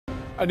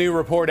A new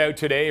report out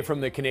today from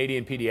the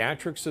Canadian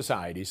Pediatric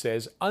Society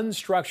says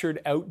unstructured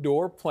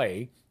outdoor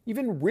play,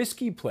 even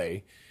risky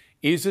play,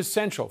 is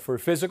essential for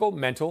physical,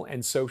 mental,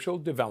 and social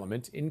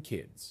development in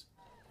kids.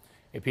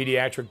 A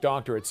pediatric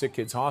doctor at Sick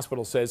Kids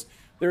Hospital says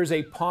there is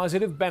a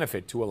positive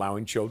benefit to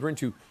allowing children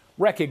to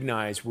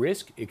recognize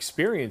risk,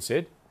 experience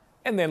it,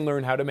 and then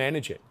learn how to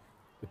manage it.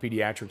 The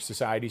Pediatric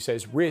Society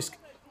says risk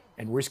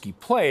and risky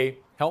play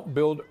help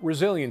build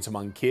resilience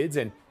among kids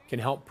and can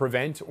help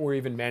prevent or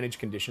even manage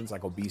conditions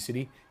like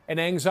obesity and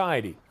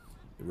anxiety.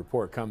 The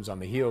report comes on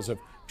the heels of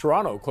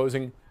Toronto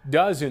closing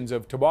dozens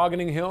of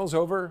tobogganing hills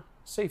over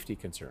safety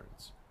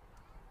concerns.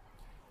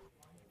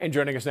 And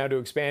joining us now to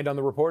expand on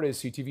the report is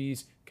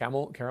CTV's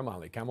Kamil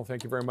Karamali. Kamil,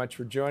 thank you very much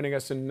for joining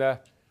us, and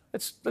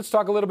let's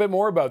talk a little bit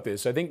more about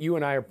this. I think you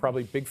and I are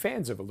probably big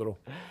fans of a little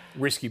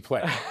risky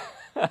play.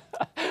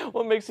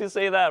 What makes you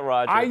say that,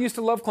 Roger? I used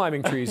to love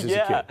climbing trees as a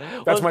kid. That's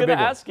well, I was my big going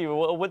to ask you,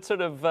 what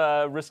sort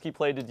of risky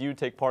play did you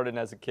take part in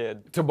as a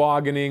kid?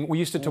 Tobogganing. We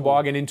used to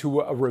toboggan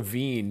into a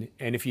ravine,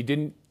 and if you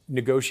didn't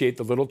negotiate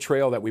the little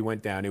trail that we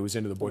went down, it was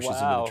into the bushes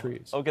and into the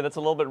trees. Okay, that's a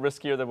little bit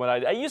riskier than what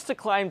I used to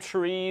climb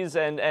trees,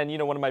 and you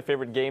know, one of my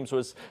favorite games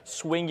was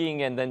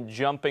swinging and then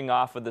jumping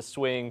off of the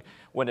swing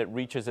when it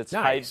reaches its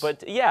height.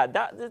 But yeah,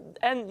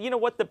 and you know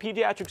what the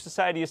Pediatric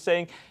Society is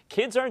saying,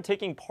 kids aren't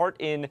taking part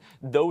in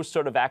those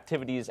sort of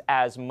activities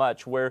as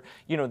much, where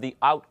you know the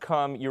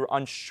outcome, you're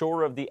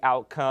unsure of the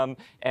outcome,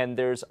 and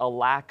there's a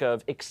lack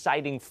of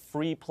exciting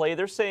free play.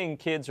 They're saying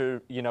kids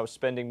are, you know,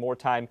 spending more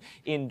time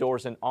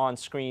indoors and on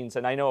screens,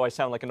 and I know I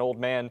sound like an old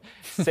man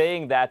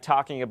saying that,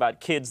 talking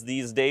about kids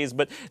these days,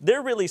 but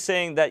they're really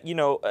saying that, you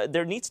know,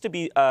 there needs to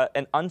be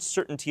an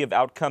uncertainty of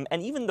outcome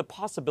and even the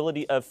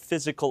possibility of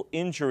physical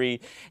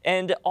injury,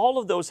 and all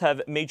of those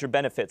have major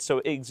benefits. So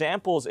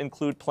examples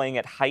include playing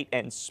at height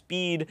and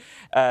speed,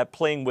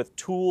 playing with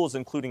tools,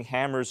 including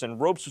hammers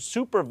and ropes,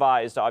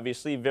 supervised,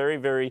 obviously, very,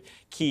 very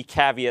key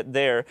caveat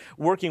there,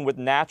 working with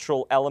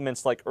natural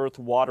elements like earth,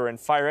 water, and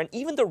fire, and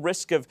even the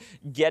risk of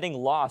getting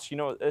lost. You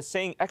know,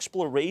 saying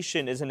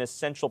exploration is an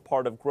essential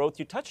part of growth.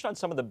 You touched on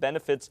some of the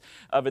benefits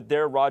of it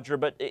there, Roger,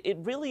 but it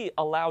really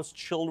allows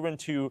children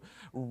to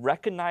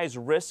recognize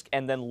risk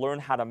and then learn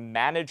how to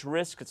manage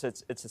risk.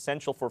 It's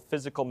essential for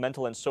physical, mental,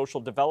 and social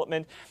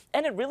development,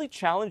 and it really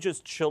challenges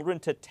children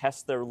to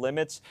test their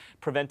limits,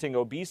 preventing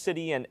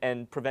obesity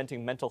and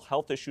preventing mental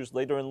health issues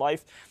later in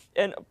life.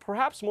 And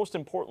perhaps most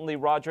importantly,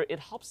 Roger, it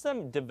helps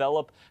them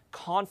develop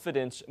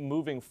confidence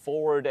moving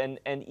forward, and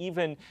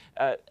even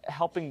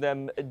helping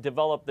them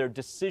develop their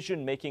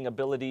decision-making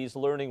abilities,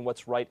 learning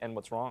what's right and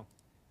what's wrong.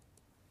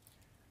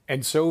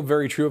 And so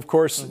very true, of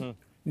course.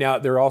 Now,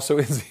 there also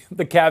is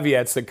the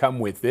caveats that come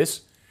with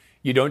this.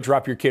 You don't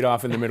drop your kid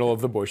off in the middle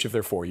of the bush if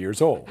they're 4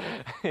 years old.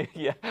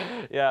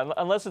 yeah,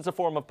 unless it's a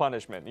form of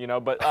punishment, you know,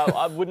 but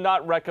I would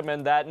not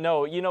recommend that.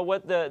 No, you know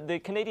what, the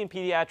Canadian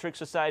Pediatric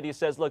Society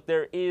says, look,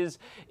 there is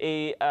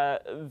a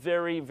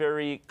very,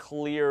 very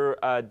clear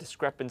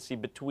discrepancy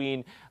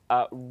between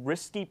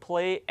risky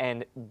play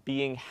and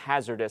being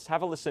hazardous.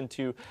 Have a listen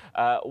to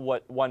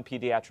what one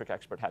pediatric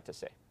expert had to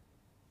say.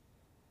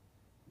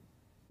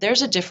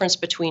 There's a difference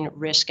between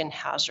risk and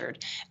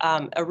hazard.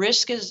 A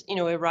risk is, you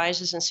know,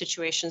 arises in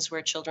situations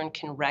where children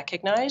can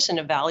recognize and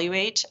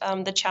evaluate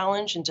the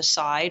challenge and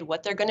decide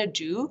what they're going to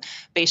do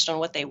based on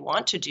what they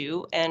want to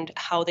do and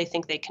how they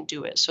think they can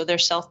do it. So their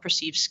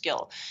self-perceived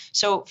skill.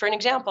 So for an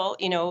example,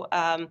 you know,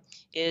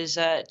 is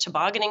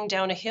tobogganing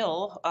down a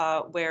hill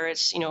where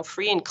it's, you know,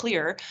 free and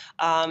clear,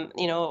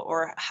 you know,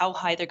 or how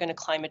high they're going to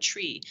climb a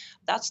tree.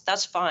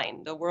 That's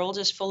fine. The world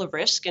is full of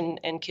risk,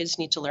 and kids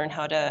need to learn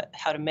how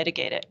to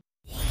mitigate it.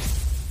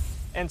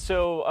 And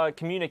so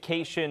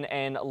communication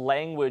and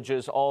language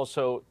is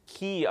also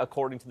key,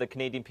 according to the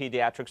Canadian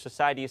Pediatric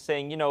Society,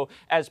 saying, you know,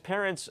 as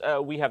parents,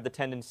 we have the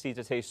tendency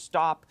to say,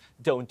 stop,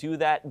 don't do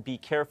that, be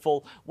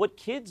careful. What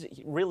kids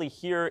really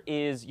hear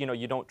is, you know,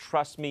 you don't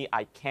trust me,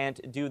 I can't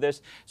do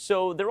this.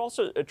 So they're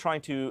also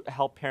trying to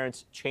help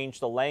parents change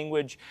the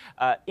language,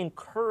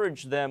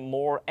 encourage them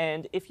more.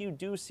 And if you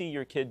do see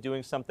your kid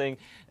doing something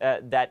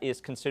that is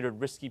considered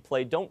risky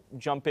play, don't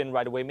jump in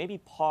right away. Maybe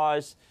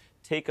pause,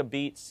 take a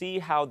beat, see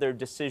how their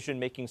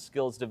decision-making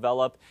skills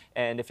develop,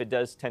 and if it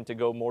does tend to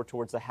go more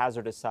towards the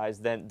hazardous side,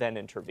 then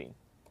intervene.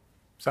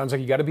 Sounds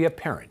like you got to be a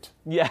parent.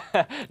 Yeah,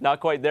 not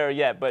quite there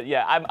yet, but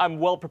yeah, I'm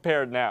well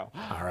prepared now.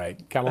 All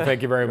right, Kamil,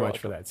 thank you very much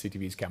for that.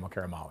 CTV's Kamil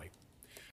Karamali.